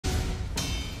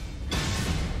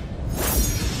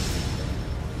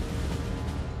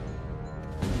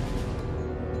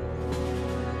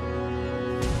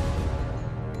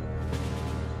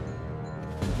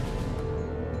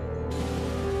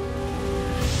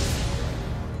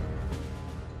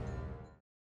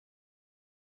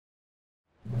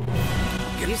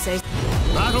You say.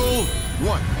 Battle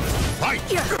 1. Fight!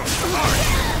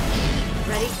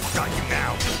 Ready? Got you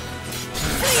now.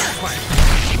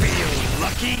 Feel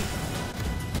lucky?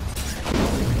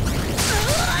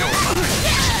 You're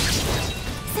mine.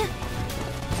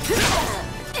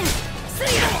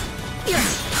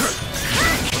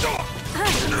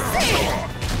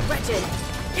 Wretched.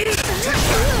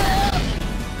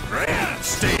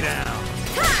 Stay down.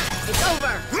 It's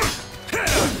over.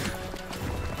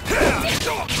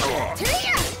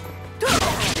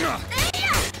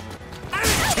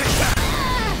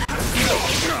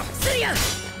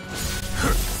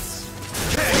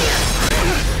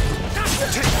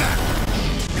 Take that.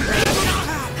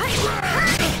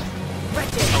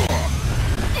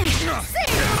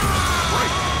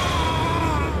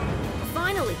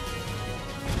 Finally.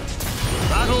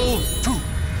 Battle 2.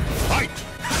 Fight!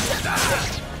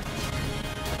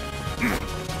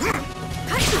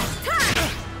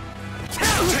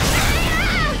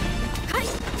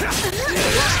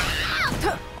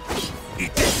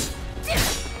 Eat this.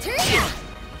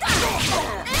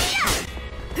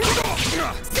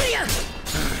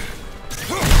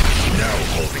 No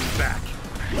holding back.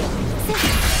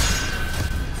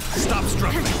 Stop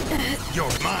struggling.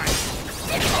 You're mine.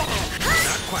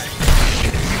 Not quite.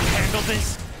 Can you handle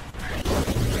this?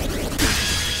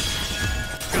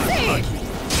 Got lucky.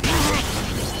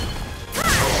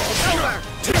 It's over.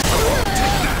 Take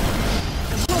that.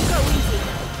 It won't go easy.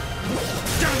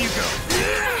 Down you go.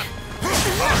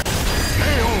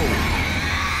 KO.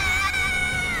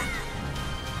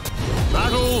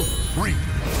 Battle 3.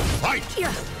 Fight.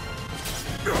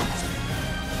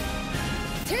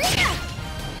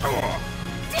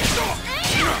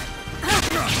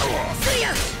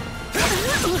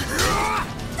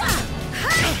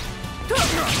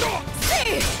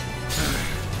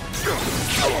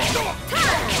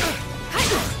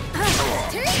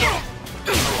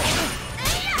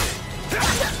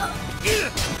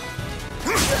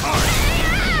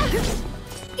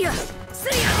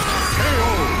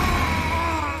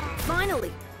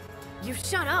 Finally, you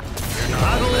shut up.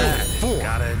 Battle 4.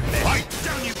 Gotta admit. Fight.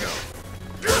 Down you go.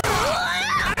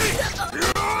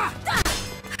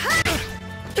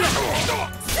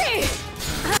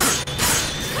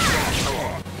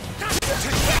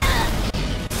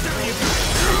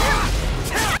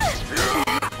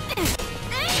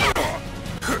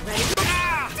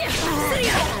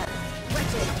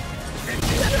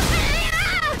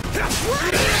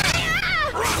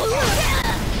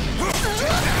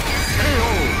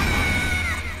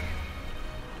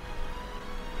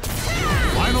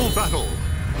 Final battle.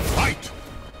 Fight.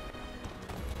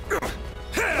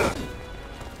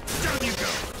 Down you go.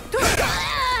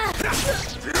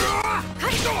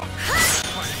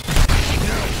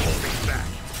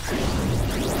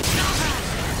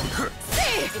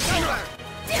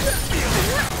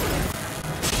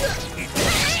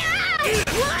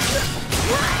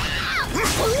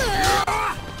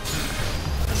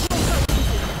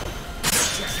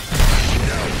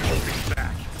 No holding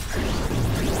back.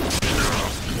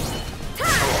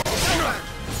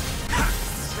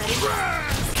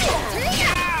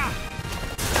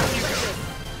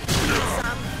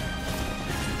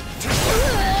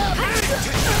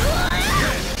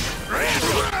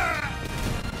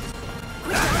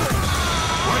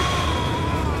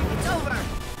 It's over.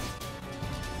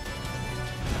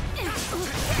 No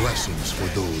holding back. Blessings for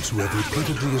those who have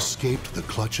repeatedly escaped the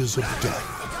clutches of death.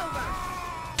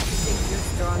 You think you're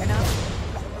strong enough?